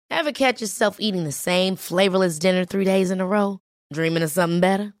Ever catch yourself eating the same flavorless dinner 3 days in a row? Dreaming of something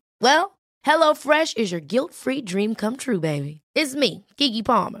better? Well, HelloFresh is your guilt-free dream come true, baby. It's me, Keke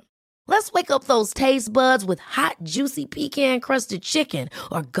Palmer. Let's wake up those taste buds with hot, juicy pecan-crusted chicken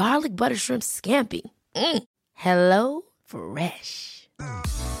or garlic butter shrimp scampi. Hello Fresh.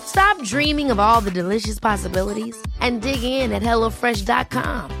 Stop dreaming of all the delicious possibilities and dig in at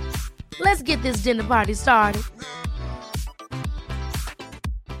HelloFresh.com. Let's get this dinner party started.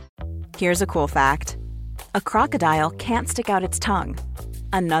 Here's a cool fact. A crocodile can't stick out its tongue.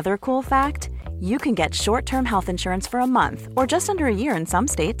 Another cool fact, you can get short-term health insurance for a month or just under a year in some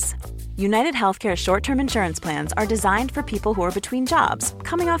states. United Healthcare short-term insurance plans are designed for people who are between jobs,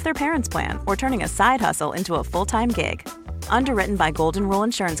 coming off their parents' plan, or turning a side hustle into a full-time gig. Underwritten by Golden Rule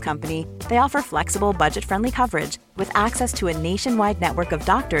Insurance Company, they offer flexible, budget-friendly coverage with access to a nationwide network of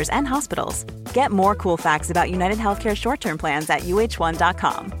doctors and hospitals. Get more cool facts about United Healthcare short-term plans at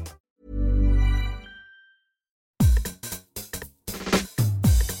uh1.com.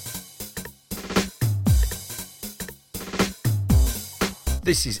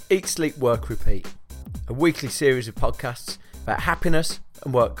 This is Eat, Sleep, Work, Repeat, a weekly series of podcasts about happiness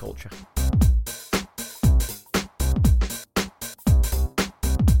and work culture.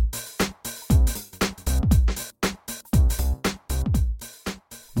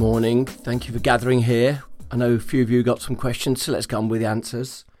 Morning, thank you for gathering here. I know a few of you got some questions, so let's go on with the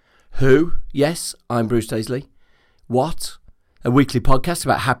answers. Who? Yes, I'm Bruce Daisley. What? A weekly podcast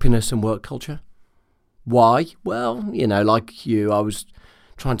about happiness and work culture. Why? Well, like you, I was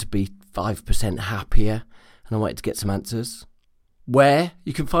trying to be 5% happier and I wanted to get some answers. Where?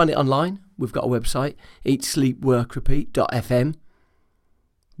 You can find it online. We've got a website, eatsleepworkrepeat.fm.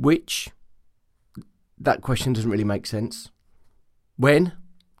 Which? That question doesn't really make sense. When?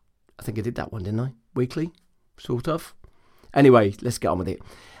 I think I did that one, didn't I? Weekly? Sort of. Anyway, let's get on with it.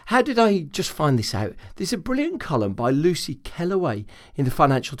 How did I just find this out? There's a brilliant column by Lucy Kellaway in the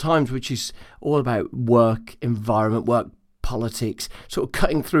Financial Times, which is all about work environment, work politics, sort of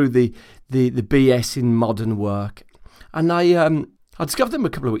cutting through the BS in modern work. And I discovered them a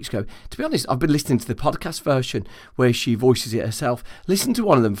couple of weeks ago. To be honest, I've been listening to the podcast version where she voices it herself. Listened to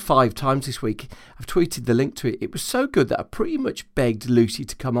one of them 5 times this week. I've tweeted the link to it. It was so good that I pretty much begged Lucy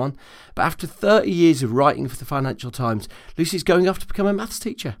to come on. But after 30 years of writing for the Financial Times, Lucy's going off to become a maths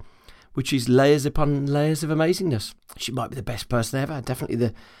teacher, which is layers upon layers of amazingness. She might be the best person ever, definitely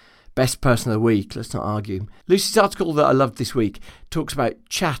the best person of the week, let's not argue. Lucy's article that I loved this week talks about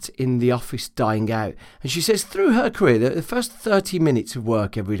chat in the office dying out. And she says through her career that the first 30 minutes of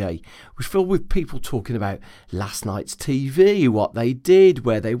work every day was filled with people talking about last night's TV, what they did,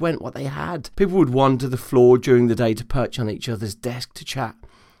 where they went, what they had. People would wander the floor during the day to perch on each other's desk to chat.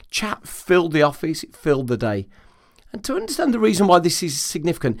 Chat filled the office, it filled the day. And to understand the reason why this is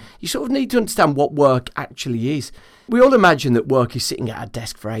significant, you sort of need to understand what work actually is. We all imagine that work is sitting at a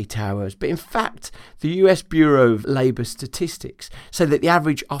desk for 8 hours, but in fact, the US Bureau of Labour Statistics say that the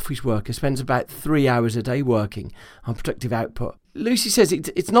average office worker spends about 3 hours a day working on productive output. Lucy says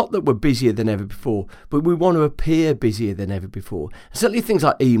it's not that we're busier than ever before, but we want to appear busier than ever before. And certainly things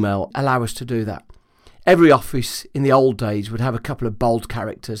like email allow us to do that. Every office in the old days would have a couple of bold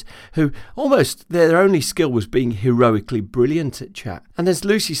characters who almost their only skill was being heroically brilliant at chat. And as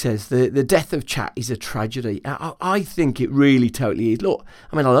Lucy says, the death of chat is a tragedy. I think it really totally is. Look,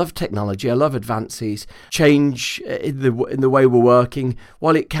 I love technology. I love advances, change in the way we're working.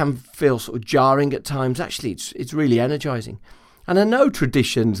 While it can feel sort of jarring at times, actually it's really energising. And I know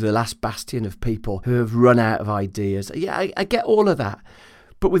tradition's the last bastion of people who have run out of ideas. Yeah, I get all of that.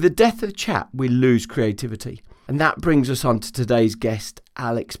 But with the death of chat, we lose creativity. And that brings us on to today's guest,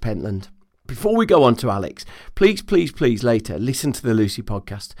 Alex Pentland. Before we go on to Alex, please later listen to the Lucy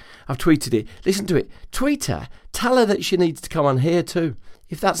podcast. I've tweeted it. Listen to it. Tweet her. Tell her that she needs to come on here too.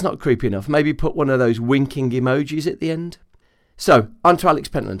 If that's not creepy enough, maybe put one of those winking emojis at the end. So, on to Alex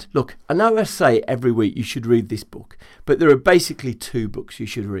Pentland. Look, I know I say every week you should read this book, but there are basically 2 books you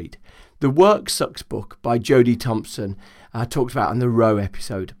should read. The Work Sucks book by Jodie Thompson, I talked about on the Row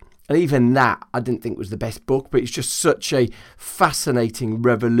episode. And even that I didn't think was the best book, but it's just such a fascinating,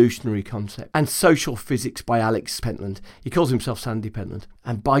 revolutionary concept. And Social Physics by Alex Pentland. He calls himself Sandy Pentland.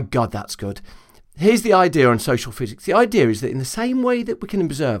 And by God, that's good. Here's the idea on social physics. The idea is that in the same way that we can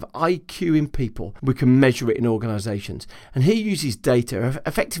observe IQ in people, we can measure it in organisations. And he uses data,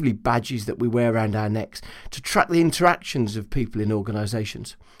 effectively badges that we wear around our necks, to track the interactions of people in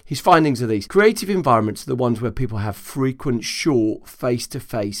organisations. His findings are these. Creative environments are the ones where people have frequent, short,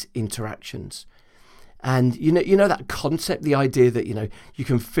 face-to-face interactions. And you know that concept, the idea that, you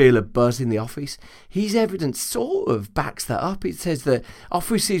can feel a buzz in the office. His evidence sort of backs that up. It says that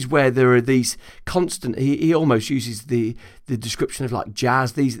offices where there are these constant, he almost uses the description of like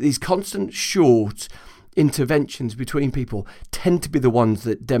jazz, these constant short interventions between people tend to be the ones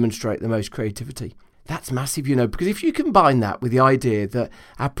that demonstrate the most creativity. That's massive, because if you combine that with the idea that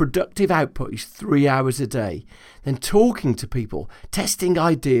our productive output is 3 hours a day, then talking to people, testing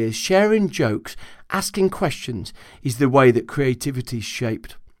ideas, sharing jokes, asking questions is the way that creativity is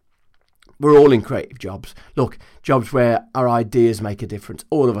shaped. We're all in creative jobs. Look, jobs where our ideas make a difference.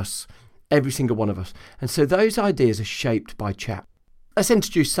 All of us, every single one of us. And so those ideas are shaped by chat. Let's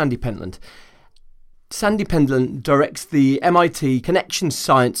introduce Sandy Pentland. Sandy Pentland directs the MIT Connection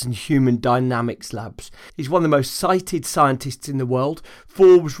Science and Human Dynamics Labs. He's one of the most cited scientists in the world.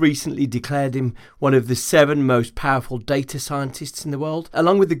 Forbes recently declared him one of the 7 most powerful data scientists in the world.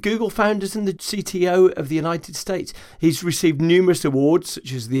 Along with the Google founders and the CTO of the United States, he's received numerous awards,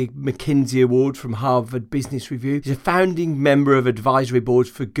 such as the McKinsey Award from Harvard Business Review. He's a founding member of advisory boards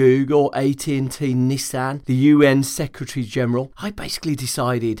for Google, AT&T, Nissan, the UN Secretary General. I basically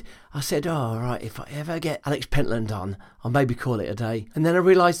decided, I said, all right, if I ever get Alex Pentland on, I'll maybe call it a day. And then I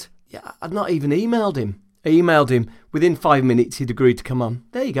realised, I'd not even emailed him. I emailed him. Within 5 minutes, he'd agreed to come on.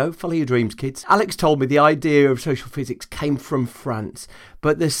 There you go. Follow your dreams, kids. Alex told me the idea of social physics came from France,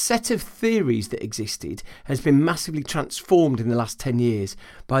 but the set of theories that existed has been massively transformed in the last 10 years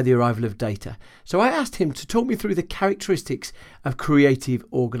by the arrival of data. So I asked him to talk me through the characteristics of creative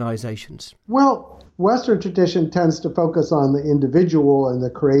organisations. Well, Western tradition tends to focus on the individual and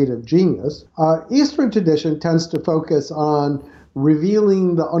the creative genius. Eastern tradition tends to focus on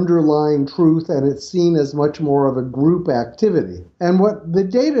revealing the underlying truth, and it's seen as much more of a group activity. And what the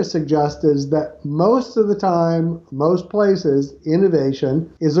data suggests is that most of the time, most places,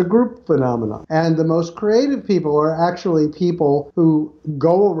 innovation is a group phenomenon. And the most creative people are actually people who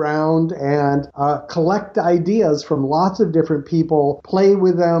go around and collect ideas from lots of different people, play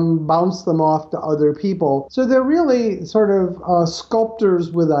with them, bounce them off to other people. So they're really sort of sculptors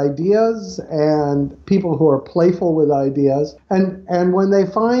with ideas and people who are playful with ideas. And when they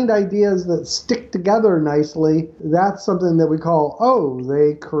find ideas that stick together nicely, that's something that we call,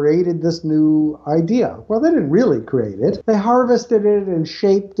 they created this new idea. Well, they didn't really create it. They harvested it and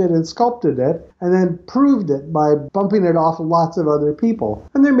shaped it and sculpted it and then proved it by bumping it off lots of other people.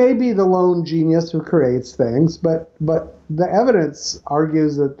 And there may be the lone genius who creates things, but the evidence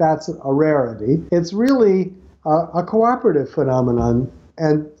argues that that's a rarity. It's really a cooperative phenomenon.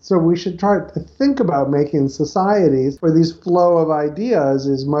 And so we should try to think about making societies where these flow of ideas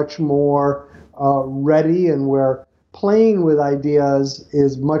is much more ready, and where playing with ideas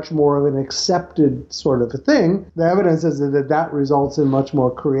is much more of an accepted sort of a thing. The evidence is that results in much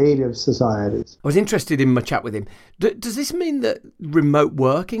more creative societies. I was interested in my chat with him. Does this mean that remote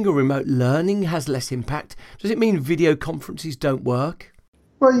working or remote learning has less impact? Does it mean video conferences don't work?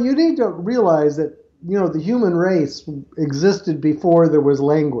 Well, you need to realize that the human race existed before there was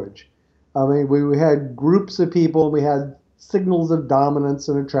language. I mean, we had groups of people, we had signals of dominance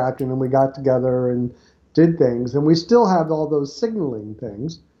and attraction, and we got together and did things. And we still have all those signaling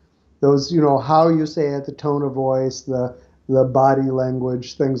things. Those, how you say it, the tone of voice, the body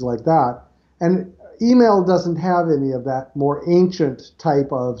language, things like that. And email doesn't have any of that more ancient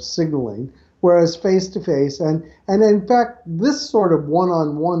type of signaling. Whereas face-to-face, and in fact, this sort of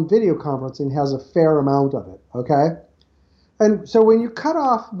one-on-one video conferencing has a fair amount of it, okay? And so when you cut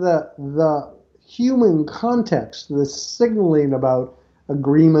off the human context, the signaling about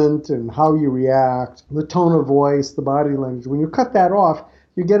agreement and how you react, the tone of voice, the body language, when you cut that off,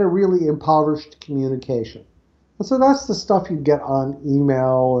 you get a really impoverished communication. And so that's the stuff you get on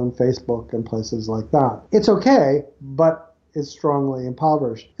email and Facebook and places like that. It's okay, but is strongly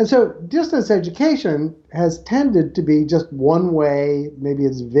impoverished. And so distance education has tended to be just one way, maybe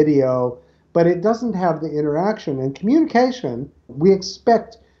it's video, but it doesn't have the interaction. And communication, we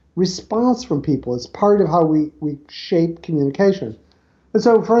expect response from people. It's part of how we shape communication. And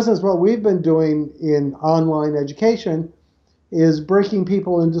so, for instance, what we've been doing in online education is breaking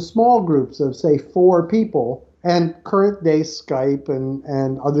people into small groups of, say, 4 people, and current day Skype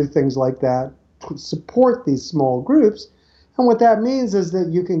and other things like that support these small groups. And what that means is that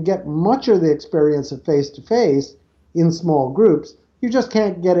you can get much of the experience of face-to-face in small groups. You just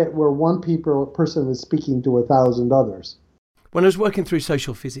can't get it where one person is speaking to 1,000 others. When I was working through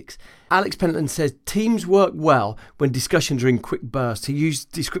social physics, Alex Pentland says teams work well when discussions are in quick bursts. He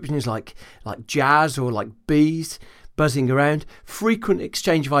used descriptions like jazz or like bees. buzzing around, frequent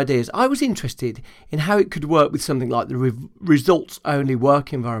exchange of ideas. I was interested in how it could work with something like the results-only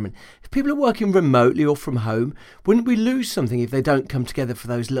work environment. If people are working remotely or from home, wouldn't we lose something if they don't come together for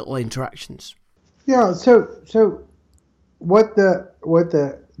those little interactions? Yeah. So what the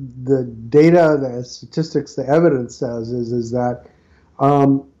data, the statistics, the evidence says is that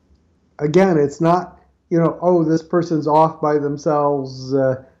again, it's not, this person's off by themselves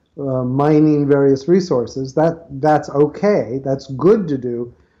mining various resources. That's okay. That's good to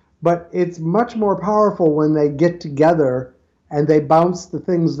do. But it's much more powerful when they get together and they bounce the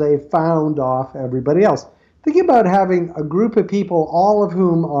things they found off everybody else. Think about having a group of people, all of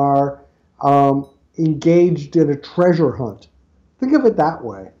whom are engaged in a treasure hunt. Think of it that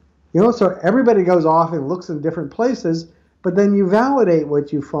way. So everybody goes off and looks in different places, but then you validate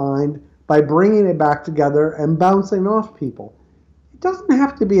what you find by bringing it back together and bouncing off people. It doesn't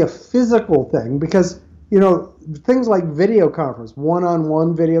have to be a physical thing because, things like video conference,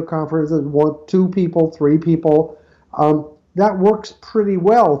 one-on-one video conferences, 2 people, 3 people, that works pretty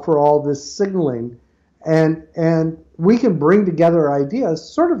well for all this signaling. And we can bring together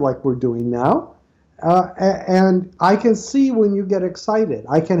ideas sort of like we're doing now. And I can see when you get excited.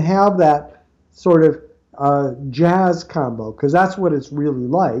 I can have that sort of jazz combo, because that's what it's really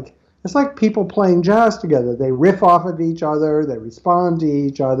like. It's like people playing jazz together. They riff off of each other, they respond to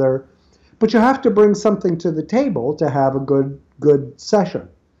each other, but you have to bring something to the table to have a good session.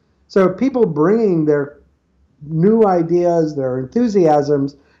 So people bringing their new ideas, their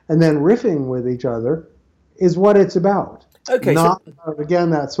enthusiasms, and then riffing with each other is what it's about. Okay, Not, again,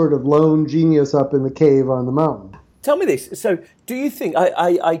 that sort of lone genius up in the cave on the mountain. Tell me this. So do you think,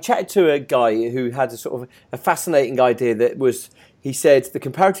 I chatted to a guy who had a sort of a fascinating idea that was, he said the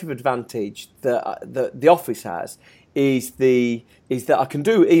comparative advantage that the office has is that I can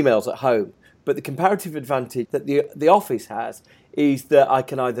do emails at home, but the comparative advantage that the office has is that I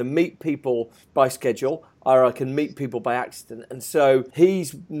can either meet people by schedule or I can meet people by accident. And so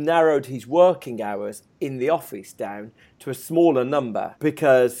he's narrowed his working hours in the office down to a smaller number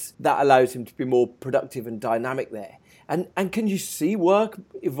because that allows him to be more productive and dynamic there. And can you see work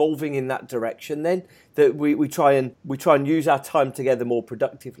evolving in that direction then, that we try and use our time together more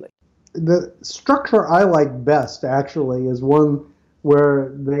productively? The structure I like best actually is one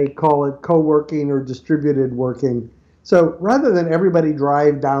where they call it co-working or distributed working. So rather than everybody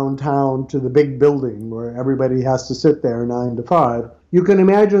drive downtown to the big building where everybody has to sit there 9 to 5, you can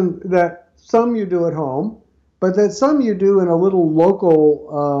imagine that some you do at home, but that some you do in a little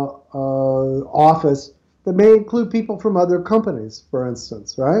local office that may include people from other companies, for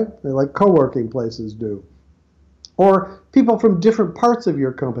instance, right? They're like co-working places do. Or people from different parts of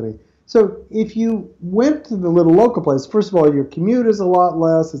your company. So if you went to the little local place, first of all, your commute is a lot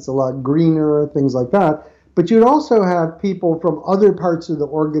less, it's a lot greener, things like that. But you'd also have people from other parts of the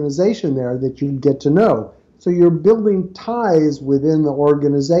organization there that you'd get to know. So you're building ties within the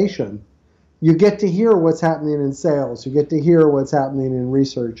organization. You get to hear what's happening in sales. You get to hear what's happening in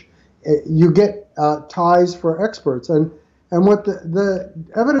research. You get ties for experts. And what the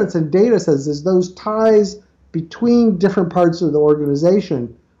evidence and data says is those ties between different parts of the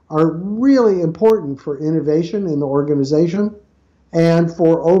organization are really important for innovation in the organization and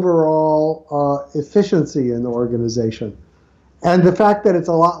for overall efficiency in the organization. And the fact that it's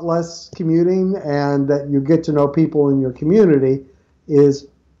a lot less commuting and that you get to know people in your community is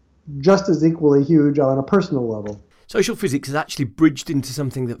just as equally huge on a personal level. Social physics has actually bridged into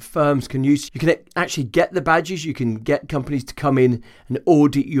something that firms can use. You can actually get the badges. You can get companies to come in and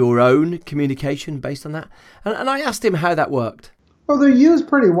audit your own communication based on that. And I asked him how that worked. Well, they're used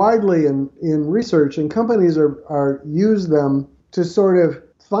pretty widely in research, and companies are use them to sort of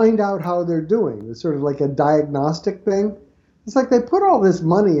find out how they're doing. It's sort of like a diagnostic thing. It's like they put all this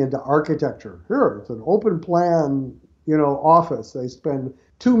money into architecture. Here, it's an open plan, office. They spend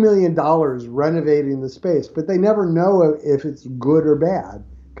 $2 million renovating the space, but they never know if it's good or bad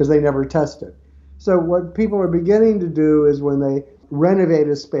because they never test it. So what people are beginning to do is when they renovate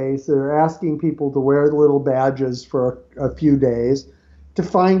a space, they're asking people to wear the little badges for a few days to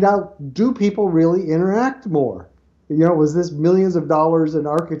find out, do people really interact more? Was this millions of dollars in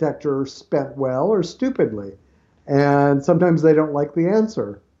architecture spent well or stupidly? And sometimes they don't like the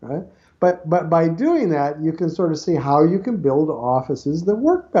answer, right? But by doing that, you can sort of see how you can build offices that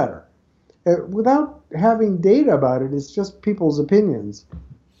work better. Without having data about it, it's just people's opinions.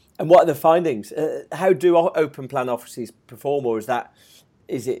 And what are the findings? How do open plan offices perform, or does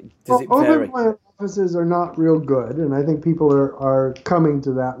it vary? Open plan offices are not real good, and I think people are coming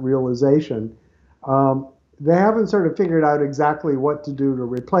to that realization. They haven't sort of figured out exactly what to do to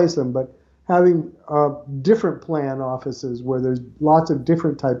replace them, but having different plan offices where there's lots of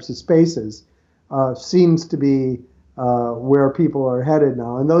different types of spaces seems to be where people are headed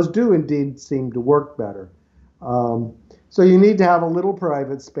now. And those do indeed seem to work better. So you need to have a little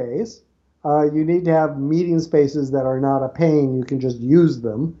private space. You need to have meeting spaces that are not a pain. You can just use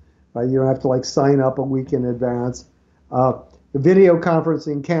them. You don't have to like sign up a week in advance. Video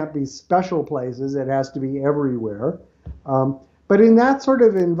conferencing can't be special places. It has to be everywhere. But in that sort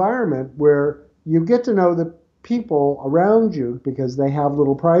of environment where you get to know the people around you because they have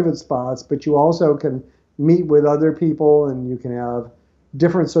little private spots, but you also can meet with other people and you can have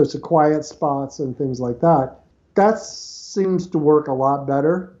different sorts of quiet spots and things like that, that seems to work a lot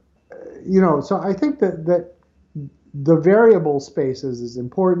better. So I think that the variable spaces is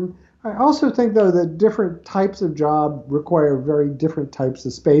important. I also think, though, that different types of job require very different types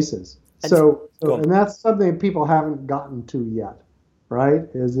of spaces. And that's something people haven't gotten to yet, right?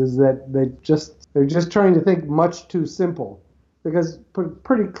 Is that they're just trying to think much too simple, because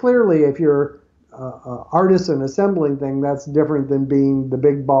pretty clearly, if you're an artisan assembling thing, that's different than being the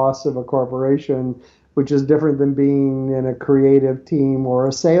big boss of a corporation, which is different than being in a creative team or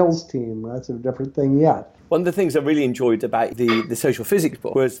a sales team. That's a different thing yet. One of the things I really enjoyed about the social physics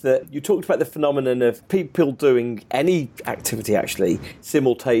book was that you talked about the phenomenon of people doing any activity actually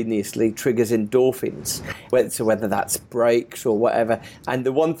simultaneously triggers endorphins, whether that's breaks or whatever. And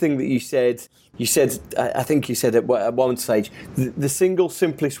the one thing that you said, I think you said at one stage, the single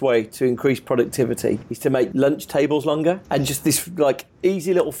simplest way to increase productivity is to make lunch tables longer, and just this like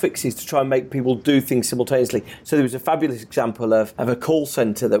easy little fixes to try and make people do things simultaneously. So there was a fabulous example of a call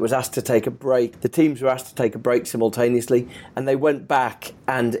centre that was asked to take a break. The teams were asked to take a break simultaneously, and they went back,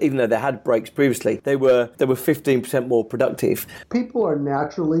 and even though they had breaks previously, they were 15% more productive. People are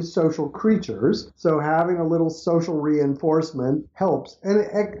naturally social creatures, so having a little social reinforcement helps.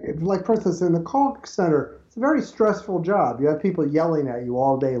 And like, for instance, in the call center, it's a very stressful job. You have people yelling at you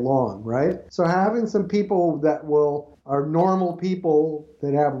all day long, right? So having some people that are normal people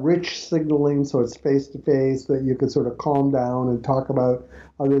that have rich signaling, so it's face-to-face, that you can sort of calm down and talk about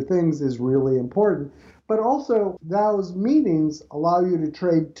other things is really important. But also, those meetings allow you to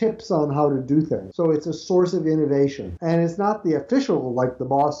trade tips on how to do things. So it's a source of innovation. And it's not the official, like the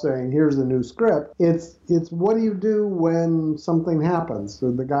boss saying, here's a new script. It's what do you do when something happens?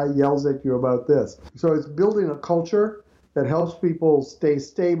 So the guy yells at you about this. So it's building a culture that helps people stay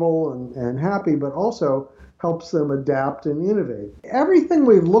stable and happy, but also helps them adapt and innovate. Everything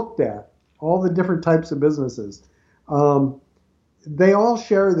we've looked at, all the different types of businesses, they all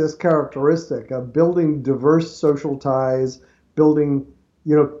share this characteristic of building diverse social ties, building,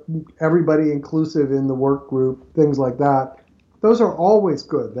 everybody inclusive in the work group, things like that. Those are always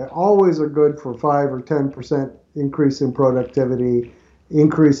good. They always are good for 5 or 10% increase in productivity,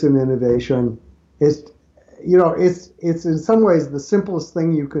 increase in innovation. It's in some ways the simplest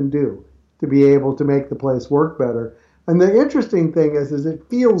thing you can do to be able to make the place work better. And the interesting thing is it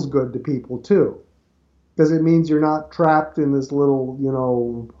feels good to people too, because it means you're not trapped in this little,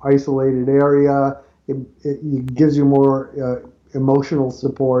 isolated area. It gives you more emotional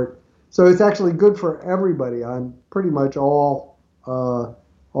support. So it's actually good for everybody on pretty much all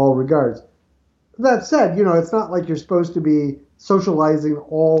regards. That said, it's not like you're supposed to be socializing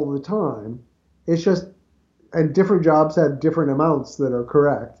all the time. It's just, and different jobs have different amounts that are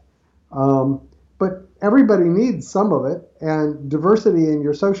correct. But everybody needs some of it, and diversity in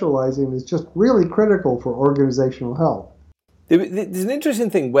your socializing is just really critical for organizational health. There's an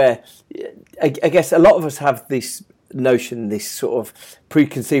interesting thing where I guess a lot of us have this notion, this sort of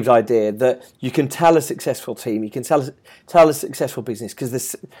preconceived idea that you can tell a successful team, you can tell a successful business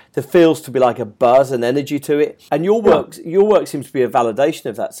because there feels to be like a buzz and energy to it. And your work seems to be a validation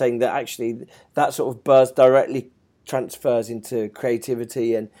of that, saying that actually that sort of buzz directly transfers into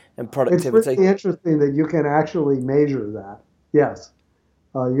creativity and productivity. It's really interesting that you can actually measure that. Yes.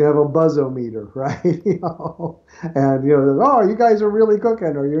 You have a buzzometer, right? And, you guys are really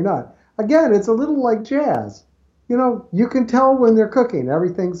cooking or you're not. Again, it's a little like jazz. You can tell when they're cooking.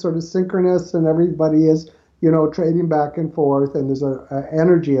 Everything's sort of synchronous and everybody is, trading back and forth, and there's an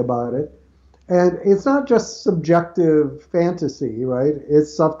energy about it. And it's not just subjective fantasy, right?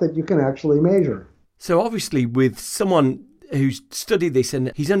 It's stuff that you can actually measure. So obviously with someone who's studied this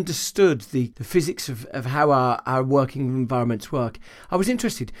and he's understood the physics of how our working environments work, I was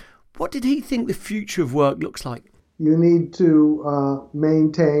interested, what did he think the future of work looks like? You need to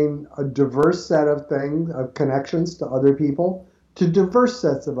maintain a diverse set of things, of connections to other people, to diverse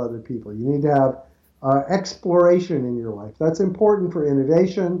sets of other people. You need to have exploration in your life. That's important for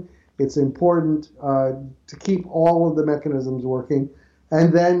innovation. It's important to keep all of the mechanisms working.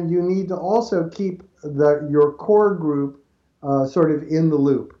 And then you need to also keep your core group sort of in the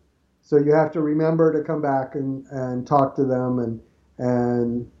loop. So you have to remember to come back and talk to them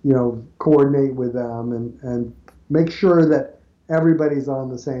and coordinate with them and make sure that everybody's on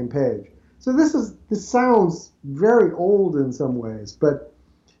the same page. So this sounds very old in some ways, but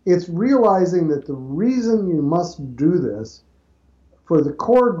it's realizing that the reason you must do this for the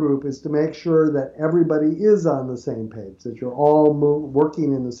core group is to make sure that everybody is on the same page, that you're all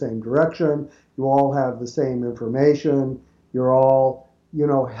working in the same direction, you all have the same information, you're all,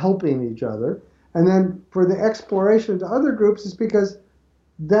 helping each other. And then for the exploration to other groups is because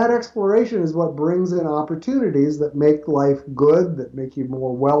that exploration is what brings in opportunities that make life good, that make you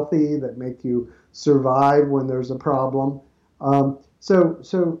more wealthy, that make you survive when there's a problem. A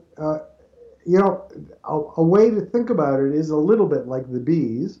way to think about it is a little bit like the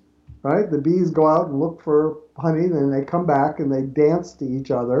bees, right? The bees go out and look for honey, and then they come back and they dance to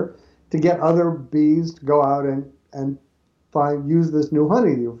each other to get other bees to go out and use this new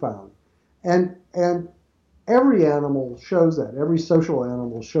honey you found. And every animal shows that. Every social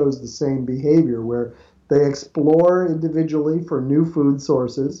animal shows the same behavior where they explore individually for new food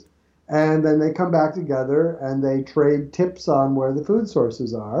sources, and then they come back together and they trade tips on where the food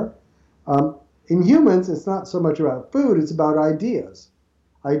sources are. In humans, it's not so much about food, it's about ideas.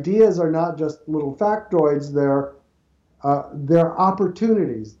 Ideas are not just little factoids, they're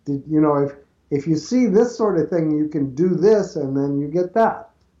opportunities. If you see this sort of thing, you can do this and then you get that,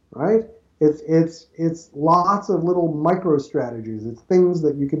 right? It's lots of little micro strategies. It's things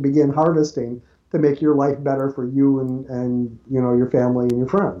that you can begin harvesting to make your life better for you and your family and your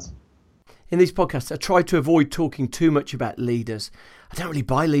friends. In these podcasts, I try to avoid talking too much about leaders. I don't really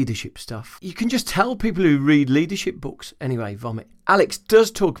buy leadership stuff. You can just tell people who read leadership books. Anyway, vomit. Alex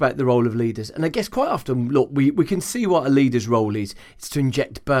does talk about the role of leaders. And I guess quite often, look, we can see what a leader's role is. It's to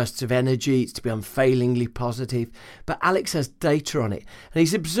inject bursts of energy. It's to be unfailingly positive. But Alex has data on it. And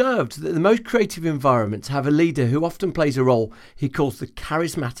he's observed that the most creative environments have a leader who often plays a role he calls the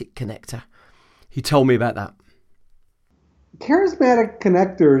charismatic connector. He told me about that. Charismatic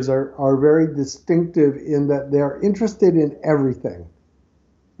connectors are very distinctive in that they're interested in everything,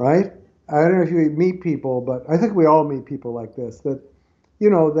 right? I don't know if you meet people, but I think we all meet people like this, that,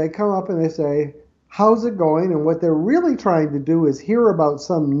 they come up and they say, how's it going? And what they're really trying to do is hear about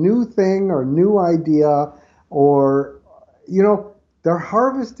some new thing or new idea, or, they're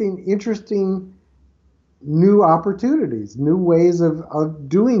harvesting interesting new opportunities, new ways of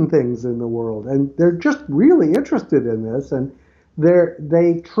doing things in the world. And they're just really interested in this, and they're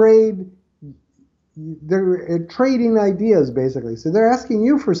trading ideas, basically. So they're asking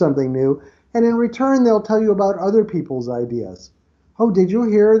you for something new, and in return, they'll tell you about other people's ideas. Oh, did you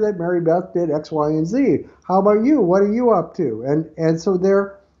hear that Mary Beth did X, Y, and Z? How about you? What are you up to? And so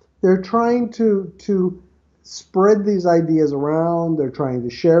they're trying to spread these ideas around. They're trying to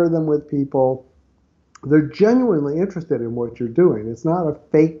share them with people. They're genuinely interested in what you're doing. It's not a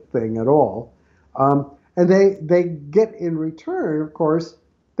fake thing at all. And they get in return, of course,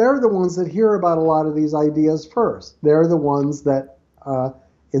 they're the ones that hear about a lot of these ideas first. They're the ones that,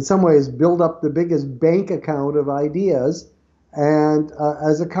 in some ways, build up the biggest bank account of ideas. And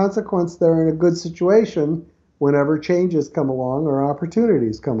as a consequence, they're in a good situation whenever changes come along or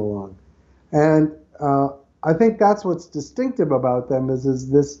opportunities come along. And I think that's what's distinctive about them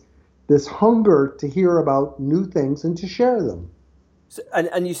is this hunger to hear about new things and to share them. So,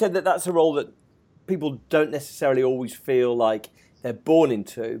 and you said that that's a role that people don't necessarily always feel like they're born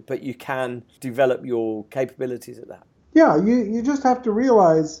into, but you can develop your capabilities at that. Yeah, you just have to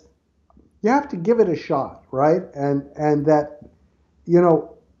realize you have to give it a shot, right? And that,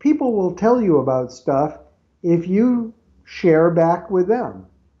 people will tell you about stuff if you share back with them.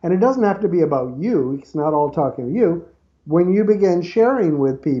 And it doesn't have to be about you. It's not all talking to you. When you begin sharing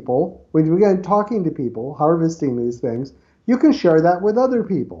with people, when you begin talking to people, harvesting these things, you can share that with other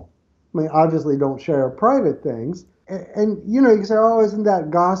people. I mean, obviously don't share private things. And you can say, oh, isn't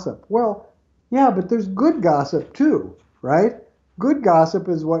that gossip? Well, yeah, but there's good gossip too, right? Good gossip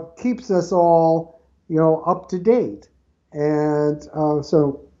is what keeps us all, up to date. And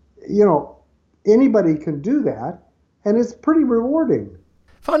so, anybody can do that, and it's pretty rewarding.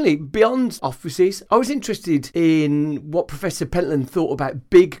 Finally, beyond offices, I was interested in what Professor Pentland thought about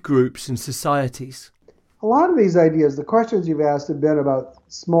big groups and societies. A lot of these ideas, the questions you've asked have been about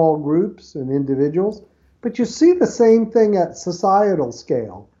small groups and individuals, but you see the same thing at societal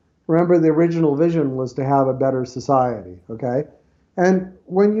scale. Remember, the original vision was to have a better society, okay? And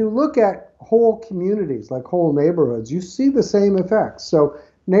when you look at whole communities, like whole neighborhoods, you see the same effects. So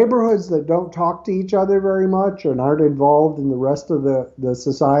Neighborhoods that don't talk to each other very much and aren't involved in the rest of the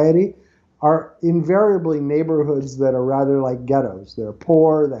society are invariably neighborhoods that are rather like ghettos. They're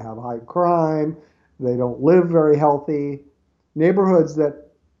poor, they have high crime, they don't live very healthy. Neighborhoods that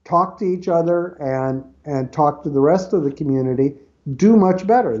talk to each other and talk to the rest of the community do much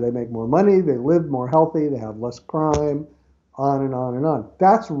better. They make more money, they live more healthy, they have less crime, on and on and on.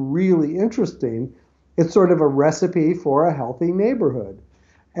 That's really interesting. It's sort of a recipe for a healthy neighborhood.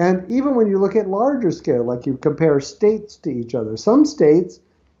 And even when you look at larger scale, like you compare states to each other, some states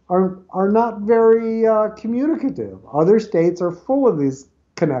are not very communicative. Other states are full of these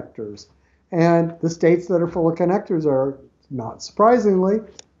connectors. And the states that are full of connectors are, not surprisingly,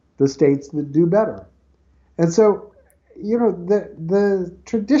 the states that do better. And so, the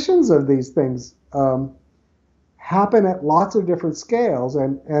traditions of these things happen at lots of different scales,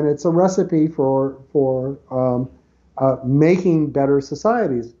 and it's a recipe for making better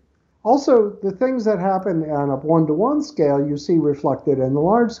societies. Also, the things that happen on a one-to-one scale you see reflected in the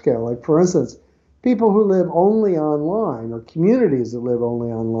large scale. Like, for instance, people who live only online, or communities that live only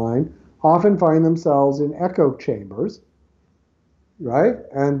online, often find themselves in echo chambers, right?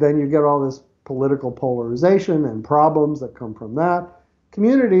 And then you get all this political polarization and problems that come from that.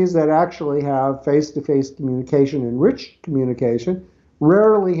 Communities that actually have face-to-face communication and rich communication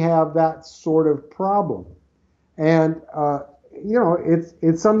rarely have that sort of problem. And,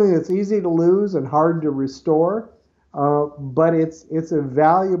 it's something that's easy to lose and hard to restore, but it's a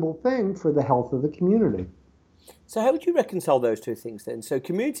valuable thing for the health of the community. So how would you reconcile those two things then? So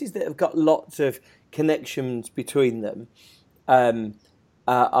communities that have got lots of connections between them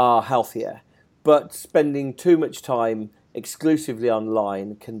are healthier, but spending too much time exclusively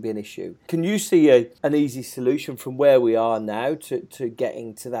online can be an issue. Can you see an easy solution from where we are now to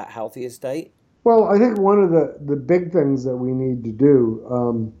getting to that healthier state? Well, I think one of the big things that we need to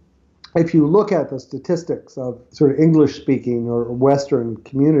do, if you look at the statistics of sort of English-speaking or Western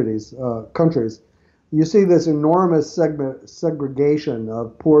communities, countries, you see this enormous segregation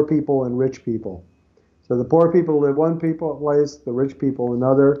of poor people and rich people. So the poor people live one place, the rich people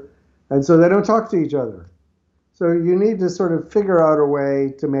another, and so they don't talk to each other. So you need to sort of figure out a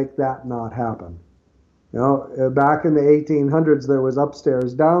way to make that not happen. Back in the 1800s, there was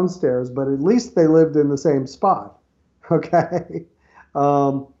upstairs, downstairs, but at least they lived in the same spot, okay?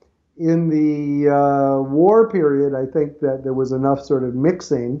 In the war period, I think that there was enough sort of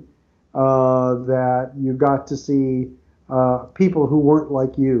mixing that you got to see people who weren't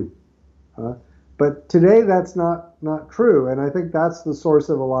like you. But today, that's not true, and I think that's the source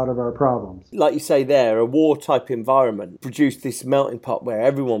of a lot of our problems. Like you say there, a war-type environment produced this melting pot where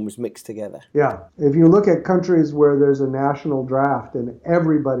everyone was mixed together. Yeah. If you look at countries where there's a national draft and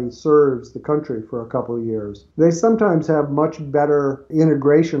everybody serves the country for a couple of years, they sometimes have much better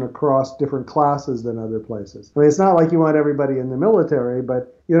integration across different classes than other places. I mean, it's not like you want everybody in the military,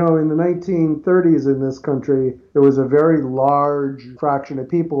 but in the 1930s in this country, there was a very large fraction of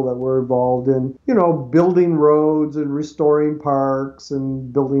people that were involved in, building roads and restoring parks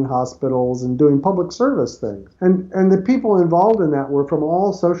and building hospitals and doing public service things. And the people involved in that were from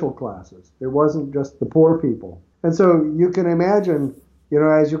all social classes. It wasn't just the poor people. And so you can imagine,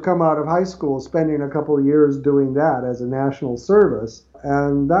 as you come out of high school, spending a couple of years doing that as a national service,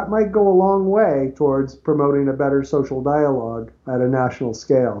 and that might go a long way towards promoting a better social dialogue at a national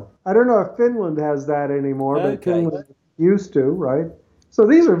scale. I don't know if Finland has that anymore, but Finland used to, right? So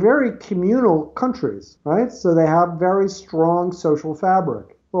these are very communal countries, right? So they have very strong social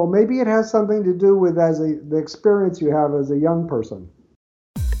fabric. Well, maybe it has something to do with the experience you have as a young person.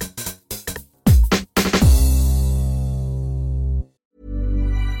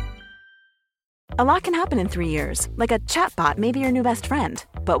 A lot can happen in 3 years, like a chatbot may be your new best friend.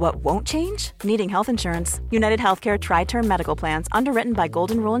 But what won't change? Needing health insurance. United Healthcare Tri-Term Medical Plans, underwritten by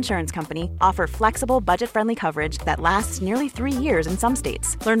Golden Rule Insurance Company, offer flexible, budget-friendly coverage that lasts nearly 3 years in some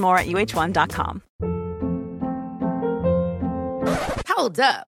states. Learn more at uh1.com. Hold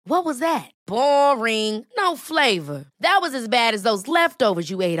up. What was that? Boring. No flavor. That was as bad as those leftovers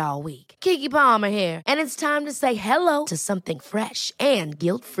you ate all week. Keke Palmer here. And it's time to say hello to something fresh and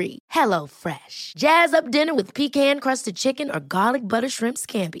guilt-free. Hello Fresh. Jazz up dinner with pecan-crusted chicken or garlic butter shrimp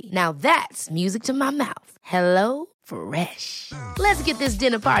scampi. Now that's music to my mouth. Hello Fresh. Let's get this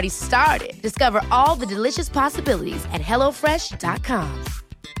dinner party started. Discover all the delicious possibilities at HelloFresh.com.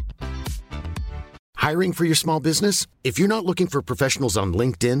 Hiring for your small business? If you're not looking for professionals on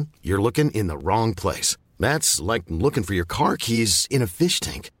LinkedIn, you're looking in the wrong place. That's like looking for your car keys in a fish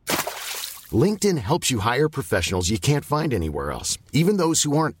tank. LinkedIn helps you hire professionals you can't find anywhere else, even those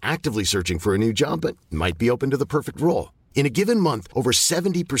who aren't actively searching for a new job but might be open to the perfect role. In a given month, over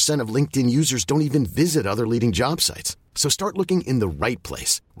 70% of LinkedIn users don't even visit other leading job sites. So start looking in the right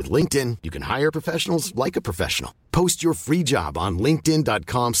place. With LinkedIn, you can hire professionals like a professional. Post your free job on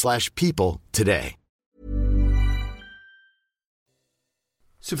linkedin.com/people today.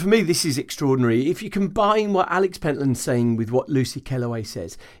 So for me, this is extraordinary. If you combine what Alex Pentland's saying with what Lucy Kellaway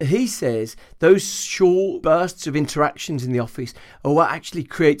says, he says those short bursts of interactions in the office are what actually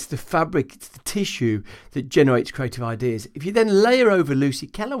creates the fabric, it's the tissue that generates creative ideas. If you then layer over Lucy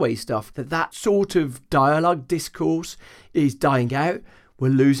Kellaway's stuff, that sort of dialogue, discourse is dying out, we're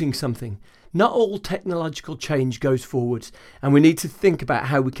losing something. Not all technological change goes forwards, and we need to think about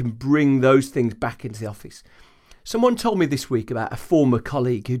how we can bring those things back into the office. Someone told me this week about a former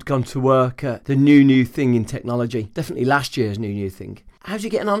colleague who'd gone to work at the new thing in technology, definitely last year's new thing. How's he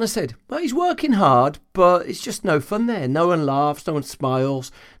getting on? I said, well, he's working hard, but it's just no fun there. No one laughs, no one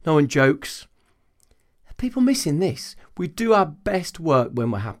smiles, no one jokes. Are people missing this? We do our best work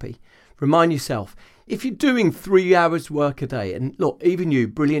when we're happy. Remind yourself, if you're doing 3 hours work a day, and look, even you,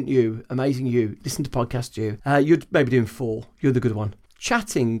 brilliant you, amazing you, listen to podcasts you, you're maybe doing 4, you're the good one.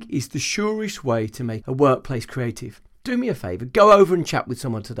 Chatting is the surest way to make a workplace creative. Do me a favour, go over and chat with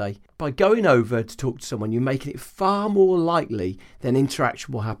someone today. By going over to talk to someone, you're making it far more likely that an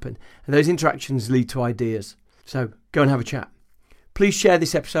interaction will happen. And those interactions lead to ideas. So go and have a chat. Please share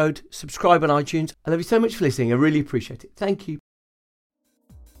this episode, subscribe on iTunes. I love you so much for listening. I really appreciate it. Thank you.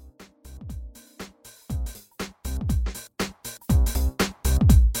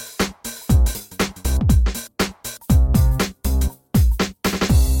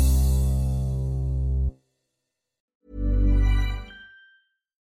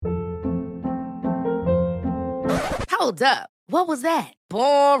 Hold up. What was that?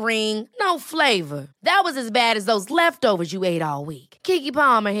 Boring. No flavor. That was as bad as those leftovers you ate all week. Keke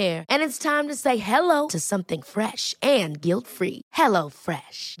Palmer here, and it's time to say hello to something fresh and guilt-free. Hello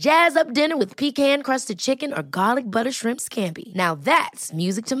Fresh. Jazz up dinner with pecan-crusted chicken or garlic butter shrimp scampi. Now that's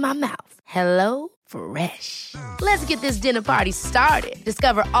music to my mouth. Hello Fresh. Let's get this dinner party started.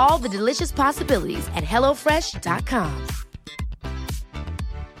 Discover all the delicious possibilities at HelloFresh.com.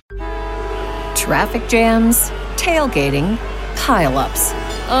 Traffic jams, tailgating, pile-ups.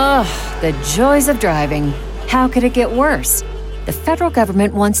 Ugh, the joys of driving. How could it get worse? The federal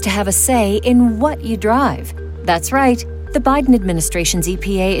government wants to have a say in what you drive. That's right. The Biden administration's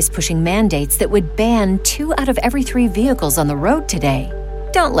EPA is pushing mandates that would ban 2 out of every 3 vehicles on the road today.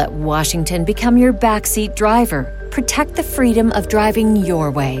 Don't let Washington become your backseat driver. Protect the freedom of driving your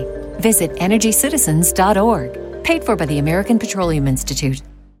way. Visit EnergyCitizens.org. Paid for by the American Petroleum Institute.